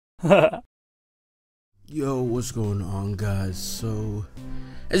Yo, what's going on, guys? So,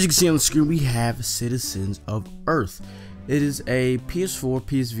 as you can see on the screen, we have Citizens of Earth. It is a PS4,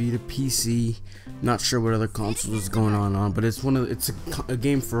 PS Vita, PC. Not sure what other consoles is going on, but it's a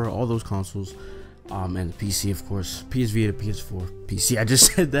game for all those consoles. And the PC, of course. PS Vita, PS4, PC. I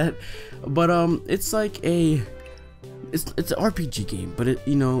just said that, but it's like it's an RPG game, but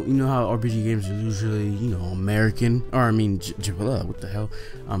you know how RPG games are usually American, or I mean what the hell,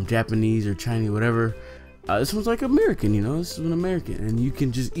 Japanese or Chinese, whatever. This one's like American, this is an American, and you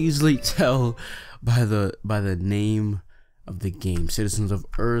can just easily tell by the name of the game, Citizens of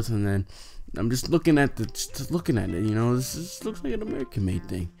Earth. And then I'm just looking at it, this looks like an American made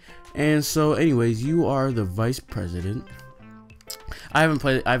thing. And so anyways, you are the vice president. I've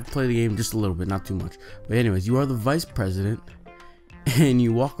played the game just a little bit, not too much, but anyways, you are the vice president, and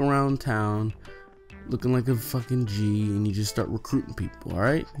you walk around town looking like a fucking G, and you just start recruiting people. All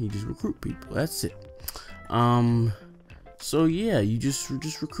right, you just recruit people, that's it. So yeah, you just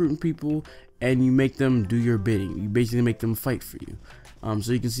recruiting people, and you make them do your bidding. You basically make them fight for you.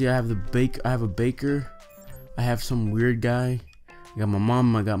 So you can see I have a baker, I have some weird guy, I got my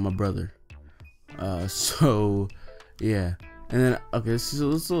mom, I got my brother. So yeah. And then, okay, so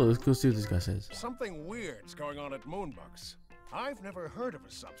let's go see what this guy says. Something weird's going on at Moonbucks. I've never heard of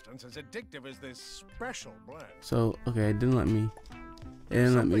a substance as addictive as this special blend. So, okay, it didn't let me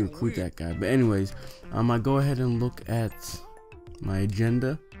recruit that guy. But anyways, I go ahead and look at my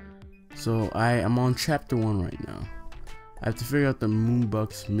agenda. So I'm on chapter 1 right now. I have to figure out the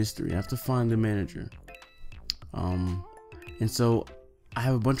Moonbucks mystery. I have to find the manager. And so I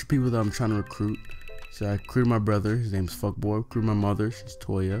have a bunch of people that I'm trying to recruit. So I recruited my brother, his name's Fuckboy. Recruited my mother, she's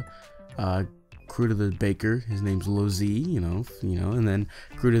Toya. Recruited the baker, his name's Lo Z, and then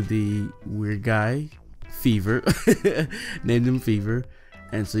recruited the weird guy, Fever. Named him Fever.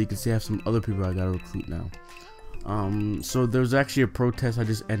 And so you can see I have some other people I gotta recruit now. So there's actually a protest, I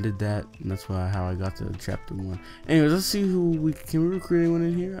just ended that, and that's how I got to chapter 1. Anyways, let's see can we recruit anyone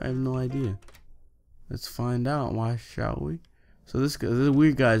in here? I have no idea. Let's find out, why shall we? So there's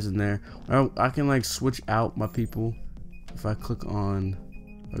weird guys in there. I can like switch out my people. If I go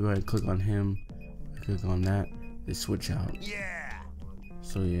ahead and click on him, I click on that, they switch out. Yeah.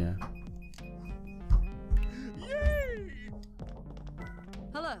 So yeah. Yay!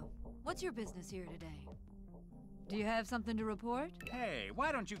 Hello, what's your business here today? Do you have something to report? Hey,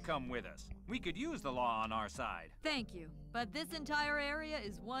 why don't you come with us? We could use the law on our side. Thank you, but this entire area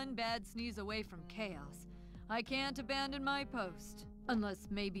is one bad sneeze away from chaos. I can't abandon my post. Unless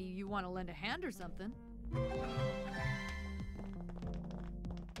maybe you want to lend a hand or something.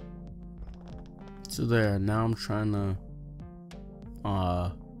 So there, now I'm trying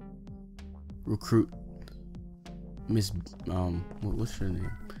to recruit Miss what's her name?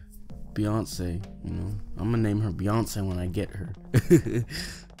 Beyonce, I'm gonna name her Beyonce when I get her.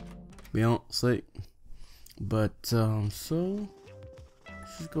 Beyonce. But so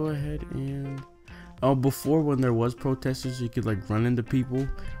let's just go ahead and before, when there was protesters, you could like run into people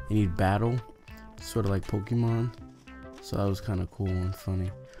and you'd battle, sort of like Pokemon. So that was kind of cool and funny.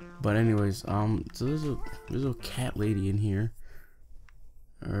 But anyways, so there's a cat lady in here.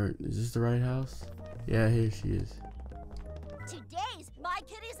 Or is this the right house? Yeah, here she is. Today's my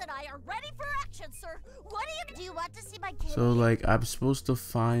kitties and I are ready for action, sir. What do you want to see my kitty? So like I'm supposed to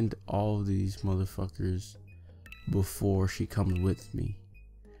find all of these motherfuckers before she comes with me.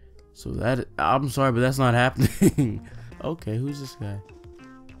 So I'm sorry, but that's not happening. Okay, who's this guy?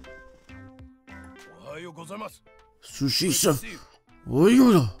 Sushi-san. What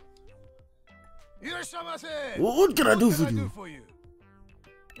can I do for you?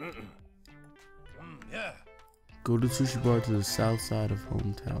 Yeah. Go to sushi bar to the south side of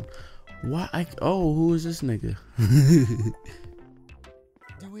hometown. Why? Who is this nigga?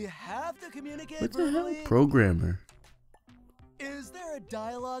 Do we have to communicate? What the hell? Programmer. Is there a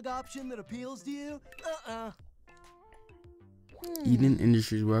dialogue option that appeals to you? Eden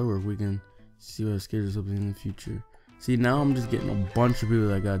Industries, where I work, we can see what schedules up in the future. See, now I'm just getting a bunch of people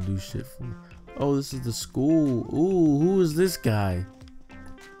that I gotta do shit for. Oh, this is the school. Ooh, who is this guy?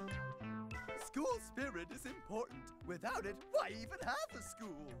 School spirit is important. Without it, why even have a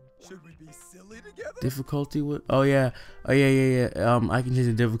school? Should we be silly together? Difficulty with? Oh yeah. I can change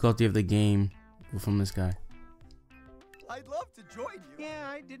the difficulty of the game from this guy. I'd love to join you. Yeah,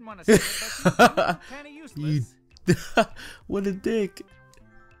 I didn't want to say it, but you're kind of useless. What a dick.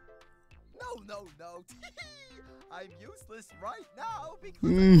 No. I'm useless right now because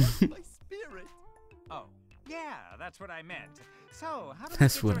I lost my spirit. Oh, yeah, that's what I meant. So, how do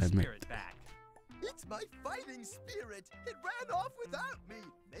That's we what get I your meant. spirit back? It's my fighting spirit. It ran off without me.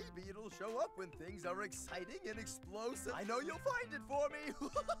 Maybe show up when things are exciting and explosive. I know you'll find it for me.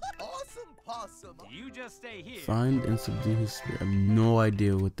 Awesome possum. You just stay here. Find and subdue his spirit. I have no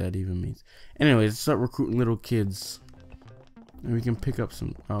idea what that even means. Anyways, let's start recruiting little kids. And we can pick up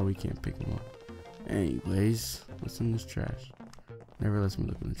some. Oh, we can't pick them up. Anyways, what's in this trash? Never lets me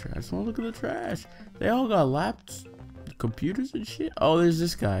look in the trash. I just want to look at the trash. They all got laptops, computers and shit. Oh, there's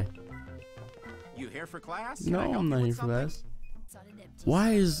this guy. You here for class? No, I'm not here for class.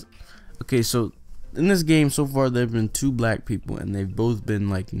 Why is... Okay, so in this game so far there have been 2 black people and they've both been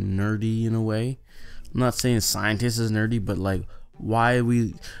like nerdy in a way. I'm not saying scientist is nerdy, but like why are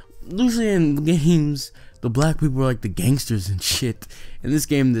we... Usually in games the black people are like the gangsters and shit. In this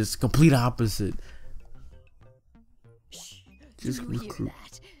game there's complete opposite. Just recruit.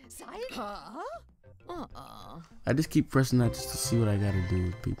 I just keep pressing that just to see what I gotta do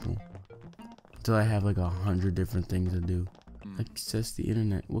with people. Until I have like 100 different things to do. Access the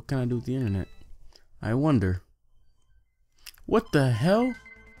internet. What can I do with the internet? I wonder. What the hell?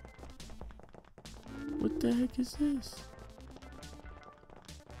 What the heck is this?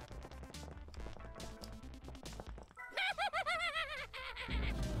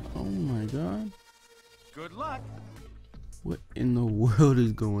 Oh my god. Good luck. What in the world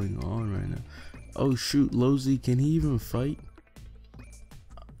is going on right now? Oh shoot, Lozy, can he even fight?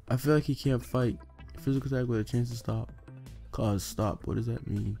 I feel like he can't fight. Physical attack with a chance to stop. Cause stop. What does that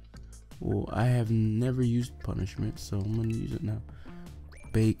mean? Well, I have never used punishment, so I'm gonna use it now.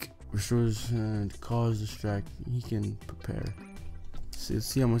 Bake. Restores cause distract. He can prepare.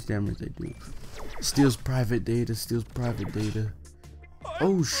 See how much damage they do. Steals private data. Steals private data.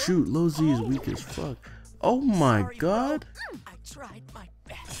 Oh shoot, Lozy is weak as fuck. Oh my god. I tried my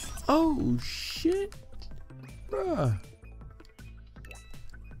best. Oh shit. Bruh.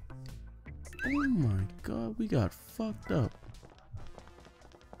 Oh my god, we got fucked up.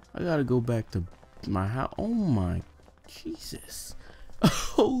 I gotta go back to my house. Oh my Jesus.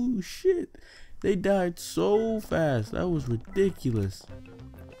 Oh shit. They died so fast. That was ridiculous.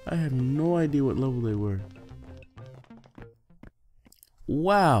 I have no idea what level they were.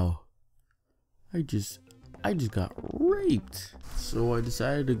 Wow. I just got raped. So I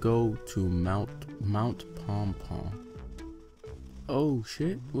decided to go to Mount Pom Pom. Oh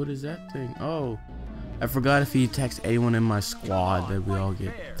shit, what is that thing? Oh, I forgot if he attacks anyone in my squad that we all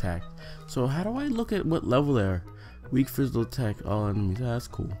get attacked. So how do I look at what level they are? Weak physical attack all enemies. That's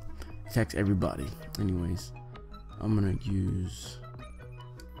cool. Attacks everybody. Anyways, I'm gonna use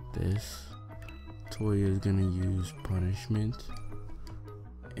this. Toya is gonna use punishment.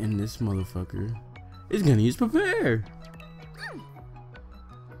 And this motherfucker is gonna use prepare.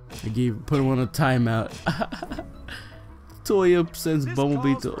 I put him on a timeout. Toya sends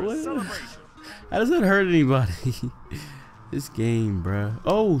Bumblebee to... What? How does that hurt anybody? This game, bruh.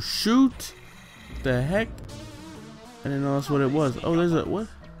 Oh, shoot. What the heck? I didn't know that's what it was. Oh, there's a... What?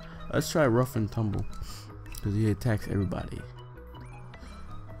 Let's try Rough and Tumble. Because he attacks everybody.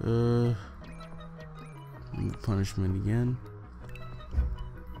 Punishment again.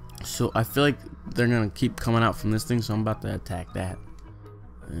 So I feel like they're going to keep coming out from this thing. So I'm about to attack that.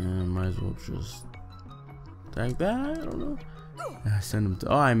 And might as well just... attack that? I don't know. I send him to...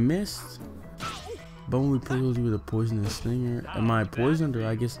 Oh, I missed. Bumblebee pulls you with a poisonous stinger. Am I poisoned or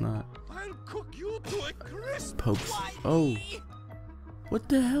I guess not? I'll cook you to a crisp. Pokes. Oh. What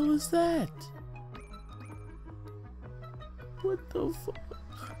the hell is that? What the fuck?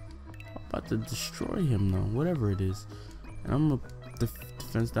 I'm about to destroy him though. Whatever it is. And I'm gonna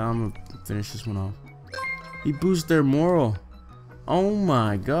defense down. I'm gonna finish this one off. He boosts their moral. Oh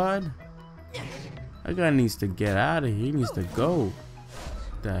my god. That guy needs to get out of here. He needs to go.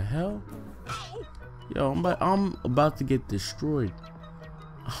 The hell? Yo, I'm about to get destroyed.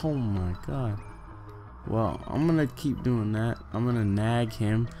 Oh my god. Well, I'm gonna keep doing that. I'm gonna nag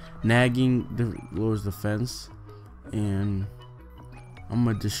him. Nagging lowers defense. And I'm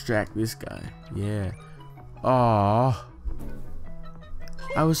gonna distract this guy. Yeah. Aww.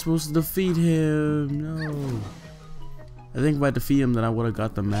 I was supposed to defeat him. No. I think if I defeat him, then I would have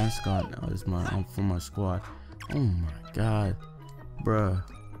got the mascot as for my squad. Oh my god, bruh,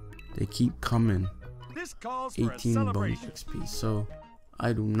 they keep coming. This calls for 18 bonus XP. So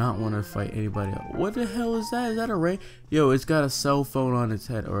I do not want to fight anybody else. What the hell is that? Is that a ray? Yo, it's got a cell phone on its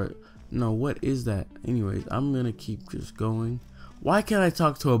head, or no? What is that? Anyways, I'm gonna keep just going. Why can't I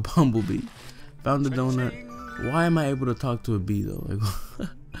talk to a bumblebee? Found a donut. Why am I able to talk to a bee though? Like,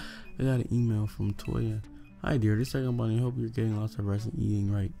 I got an email from Toya. Hi dear, this second bunny, hope you're getting lots of rest and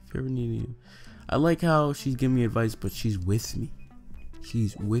eating right. If you ever need any, I like how she's giving me advice, but she's with me.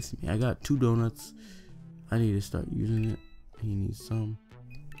 She's with me. I got 2 donuts. I need to start using it. He needs some.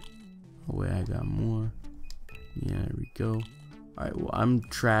 Oh wait, I got more. Yeah, there we go. Alright, well, I'm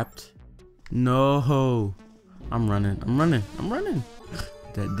trapped. No! I'm running.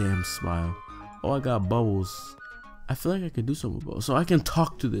 That damn smile. Oh, I got bubbles. I feel like I could do something with bubbles. So I can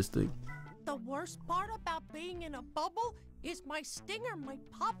talk to this thing. The worst part about being in a bubble is my stinger might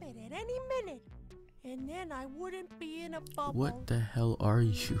pop it at any minute. And then I wouldn't be in a bubble. What the hell are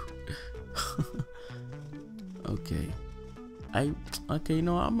you? Okay. Okay, you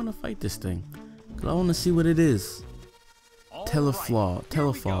know what? I'm gonna fight this thing. Cause I wanna see what it is.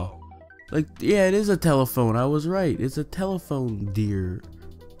 Teleflaw. Like, yeah, it is a telephone. I was right. It's a telephone deer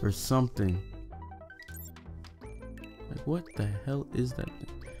or something. Like, what the hell is that thing?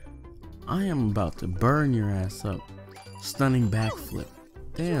 I am about to burn your ass up. Stunning backflip.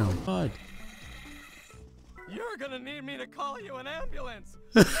 Damn, God. You're gonna need me to call you an ambulance.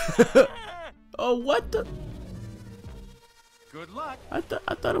 Oh, what the? Good luck. I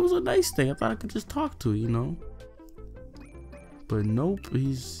thought it was a nice thing. I thought I could just talk to it, you know. But nope.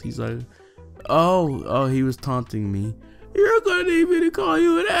 He's like, oh, he was taunting me. You're gonna need me to call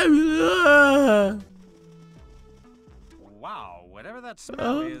you an ambulance. Wow, whatever that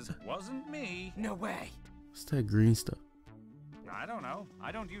smell is, wasn't me. No way. What's that green stuff? I don't know.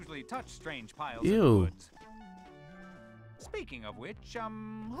 I don't usually touch strange piles Ew. in the woods. Speaking of which, who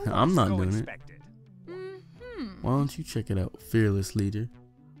I'm wants not to go doing it. inspect it? Why don't you check it out, fearless leader?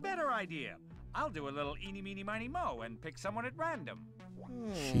 Better idea. I'll do a little eeny, meeny, miny, mo and pick someone at random.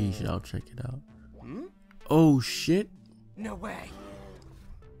 Sheesh, I'll check it out. Oh shit! No way.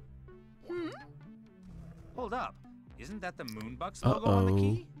 Hold up. Isn't that the Moonbucks logo on the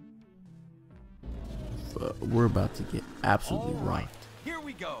key? We're about to get absolutely All right, rocked. here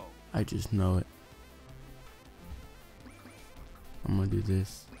we go. I just know it. I'm gonna do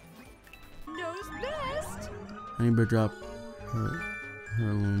this. Knows best. I need to drop her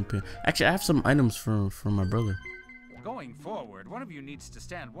aluminum pin. Actually, I have some items for my brother. Going forward, one of you needs to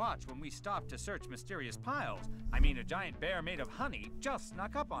stand watch when we stop to search mysterious piles. I mean, a giant bear made of honey just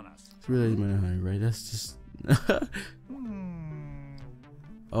snuck up on us. It's really made of honey, right? That's just.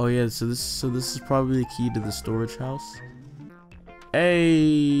 Oh yeah, so this is probably the key to the storage house.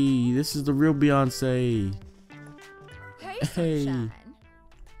 Hey, this is the real Beyonce. Hey,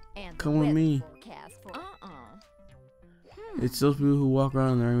 And come with me. It's those people who walk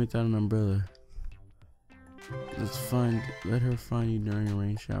around in the rain without an umbrella. Let her find you during a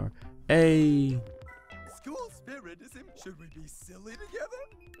rain shower. Hey. School spirit is in. Should we be silly together?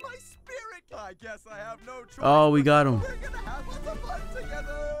 My spirit. I guess I have no choice. Oh, we got him. We're gonna have lots of fun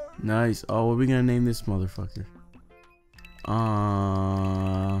together. Nice. Oh, what are we gonna name this motherfucker?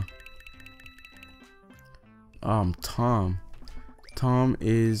 Tom. Tom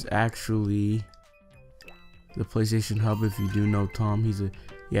is actually the PlayStation Hub. If you do know Tom, he's his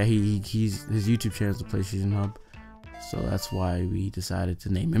YouTube channel is the PlayStation Hub. So that's why we decided to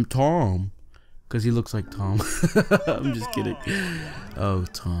name him Tom, because he looks like Tom. I'm just kidding. Oh,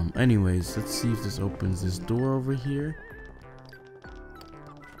 Tom. Anyways, let's see if this opens this door over here.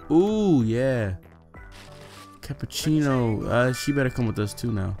 Ooh, yeah. Cappuccino. She better come with us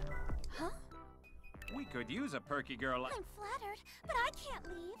too now. We could use a perky girl like... I'm flattered, but I can't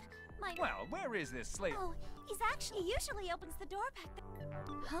leave. Well, where is this slave? Oh, he usually opens the door back there.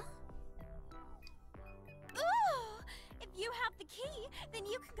 Huh? Ooh! If you have the key, then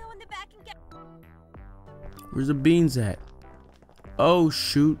you can go in the back and get... Where's the beans at? Oh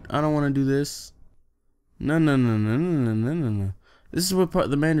shoot! I don't want to do this. No. This is where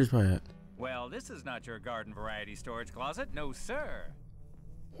the manager's probably at. Well, this is not your garden variety storage closet, no sir.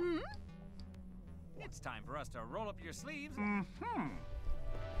 It's time for us to roll up your sleeves.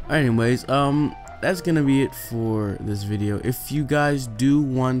 Anyways, that's gonna be it for this video. If you guys do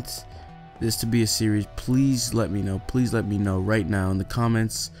want this to be a series, please let me know. Please let me know right now in the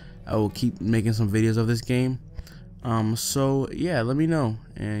comments. I will keep making some videos of this game. So yeah, let me know,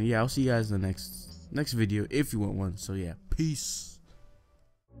 and yeah, I'll see you guys in the next video if you want one. So yeah, peace.